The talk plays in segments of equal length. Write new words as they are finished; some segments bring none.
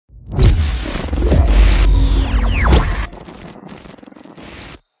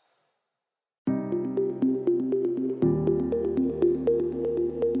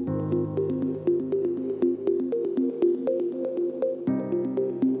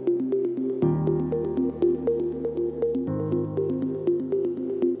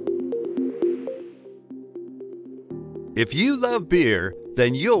If you love beer,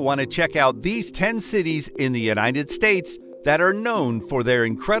 then you'll want to check out these 10 cities in the United States that are known for their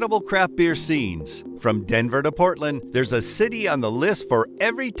incredible craft beer scenes. From Denver to Portland, there's a city on the list for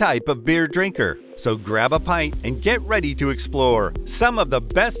every type of beer drinker. So grab a pint and get ready to explore some of the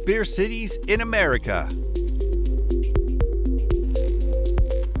best beer cities in America.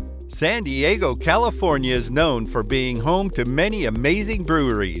 San Diego, California is known for being home to many amazing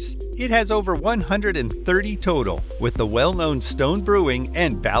breweries. It has over 130 total, with the well-known Stone Brewing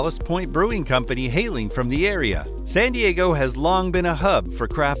and Ballast Point Brewing Company hailing from the area. San Diego has long been a hub for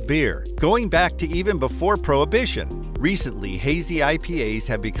craft beer, going back to even before Prohibition. Recently, hazy IPAs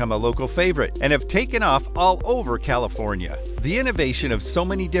have become a local favorite and have taken off all over California. The innovation of so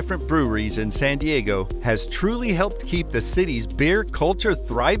many different breweries in San Diego has truly helped keep the city's beer culture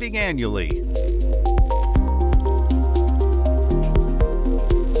thriving annually.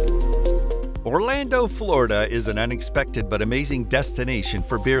 Orlando, Florida is an unexpected but amazing destination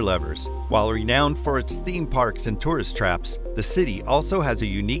for beer lovers. While renowned for its theme parks and tourist traps, the city also has a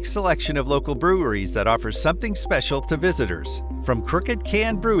unique selection of local breweries that offer something special to visitors. From Crooked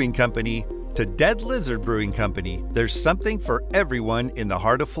Can Brewing Company to Dead Lizard Brewing Company, there's something for everyone in the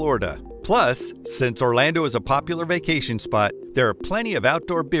heart of Florida. Plus, since Orlando is a popular vacation spot, there are plenty of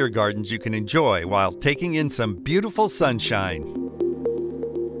outdoor beer gardens you can enjoy while taking in some beautiful sunshine.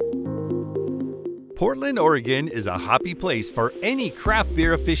 Portland, Oregon is a hoppy place for any craft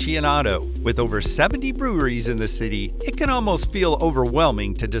beer aficionado. With over 70 breweries in the city, it can almost feel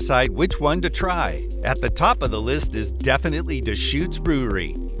overwhelming to decide which one to try. At the top of the list is definitely Deschutes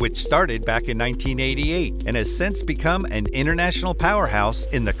Brewery, which started back in 1988 and has since become an international powerhouse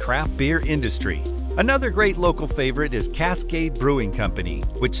in the craft beer industry. Another great local favorite is Cascade Brewing Company,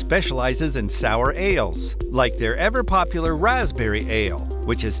 which specializes in sour ales, like their ever-popular Raspberry Ale,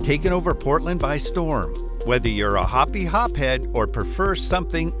 which has taken over Portland by storm. Whether you're a hoppy hophead or prefer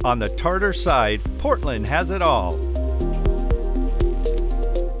something on the tartar side, Portland has it all.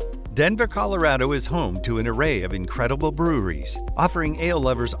 Denver, Colorado is home to an array of incredible breweries, offering ale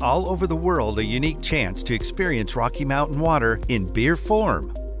lovers all over the world a unique chance to experience Rocky Mountain water in beer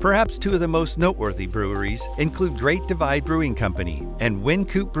form. Perhaps two of the most noteworthy breweries include Great Divide Brewing Company and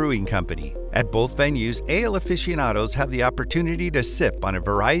Wynkoop Brewing Company. At both venues, ale aficionados have the opportunity to sip on a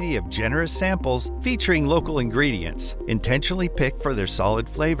variety of generous samples featuring local ingredients, intentionally picked for their solid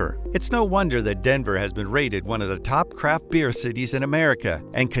flavor. It's no wonder that Denver has been rated one of the top craft beer cities in America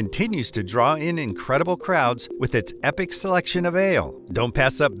and continues to draw in incredible crowds with its epic selection of ale. Don't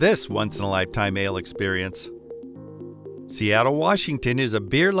pass up this once-in-a-lifetime ale experience. Seattle, Washington is a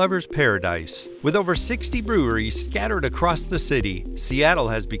beer lover's paradise. With over 60 breweries scattered across the city, Seattle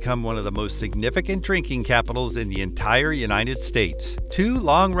has become one of the most significant drinking capitals in the entire United States. Two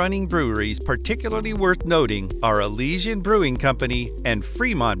long-running breweries particularly worth noting are Elysian Brewing Company and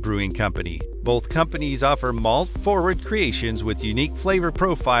Fremont Brewing Company. Both companies offer malt-forward creations with unique flavor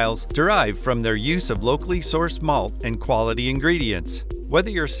profiles derived from their use of locally sourced malt and quality ingredients. Whether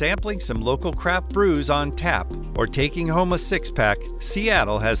you're sampling some local craft brews on tap or taking home a six-pack,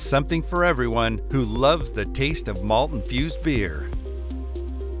 Seattle has something for everyone who loves the taste of malt-infused beer.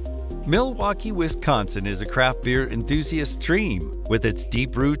 Milwaukee, Wisconsin is a craft beer enthusiast's dream. With its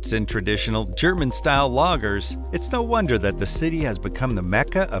deep roots in traditional German-style lagers, it's no wonder that the city has become the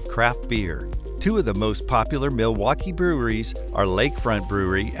mecca of craft beer. Two of the most popular Milwaukee breweries are Lakefront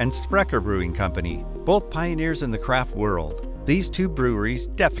Brewery and Sprecher Brewing Company, both pioneers in the craft world. These two breweries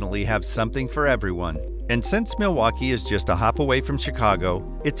definitely have something for everyone. And since Milwaukee is just a hop away from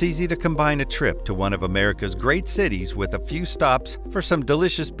Chicago, it's easy to combine a trip to one of America's great cities with a few stops for some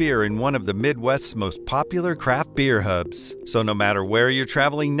delicious beer in one of the Midwest's most popular craft beer hubs. So no matter where you're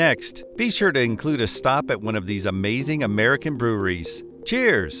traveling next, be sure to include a stop at one of these amazing American breweries.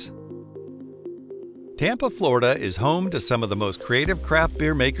 Cheers! Tampa, Florida is home to some of the most creative craft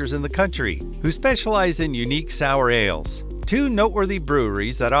beer makers in the country, who specialize in unique sour ales. Two noteworthy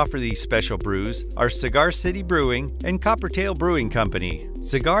breweries that offer these special brews are Cigar City Brewing and Coppertail Brewing Company.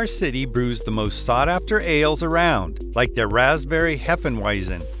 Cigar City brews the most sought-after ales around, like their Raspberry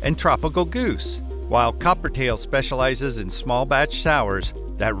Hefeweizen and Tropical Goose, while Coppertail specializes in small-batch sours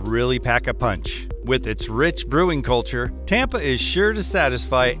that really pack a punch. With its rich brewing culture, Tampa is sure to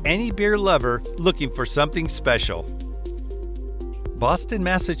satisfy any beer lover looking for something special. Boston,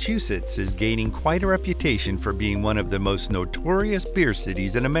 Massachusetts is gaining quite a reputation for being one of the most notorious beer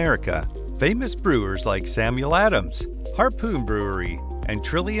cities in America. Famous brewers like Samuel Adams, Harpoon Brewery, and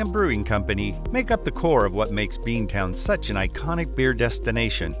Trillium Brewing Company make up the core of what makes Beantown such an iconic beer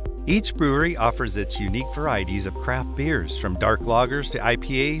destination. Each brewery offers its unique varieties of craft beers, from dark lagers to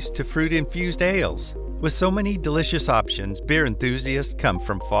IPAs to fruit-infused ales. With so many delicious options, beer enthusiasts come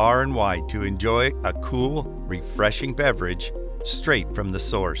from far and wide to enjoy a cool, refreshing beverage straight from the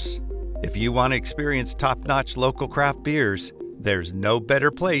source. If you want to experience top-notch local craft beers, there's no better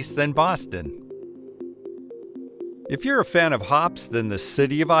place than Boston. If you're a fan of hops, then the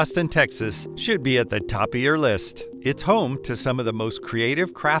city of Austin, Texas should be at the top of your list. It's home to some of the most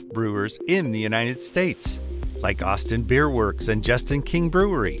creative craft brewers in the United States, like Austin Beer Works and Justin King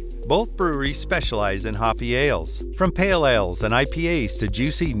Brewery. Both breweries specialize in hoppy ales, from pale ales and IPAs to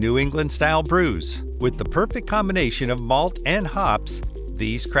juicy New England-style brews. With the perfect combination of malt and hops,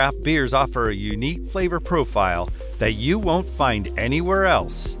 these craft beers offer a unique flavor profile that you won't find anywhere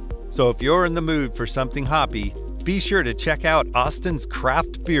else. So if you're in the mood for something hoppy, be sure to check out Austin's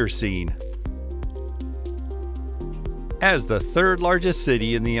craft beer scene. As the third largest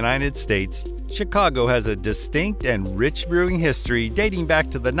city in the United States, Chicago has a distinct and rich brewing history dating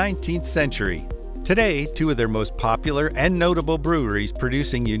back to the 19th century. Today, two of their most popular and notable breweries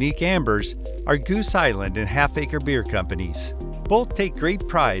producing unique ambers are Goose Island and Half Acre Beer Companies. Both take great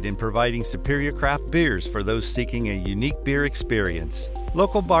pride in providing superior craft beers for those seeking a unique beer experience.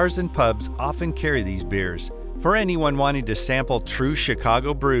 Local bars and pubs often carry these beers for anyone wanting to sample true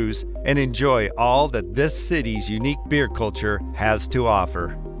Chicago brews and enjoy all that this city's unique beer culture has to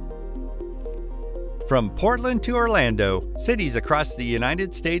offer. From Portland to Orlando, cities across the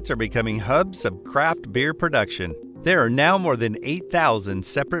United States are becoming hubs of craft beer production. There are now more than 8,000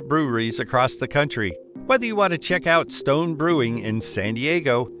 separate breweries across the country. Whether you want to check out Stone Brewing in San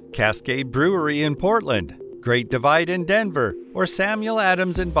Diego, Cascade Brewery in Portland, Great Divide in Denver, or Samuel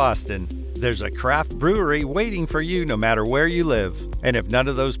Adams in Boston, there's a craft brewery waiting for you no matter where you live. And if none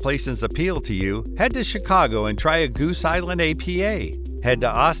of those places appeal to you, head to Chicago and try a Goose Island APA. Head to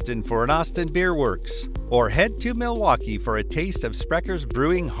Austin for an Austin Beer Works, or head to Milwaukee for a taste of Sprecker's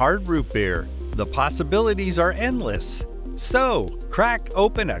Brewing Hard Root Beer. The possibilities are endless. So, crack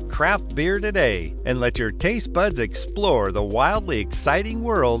open a craft beer today and let your taste buds explore the wildly exciting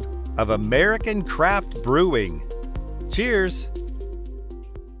world of American craft brewing. Cheers!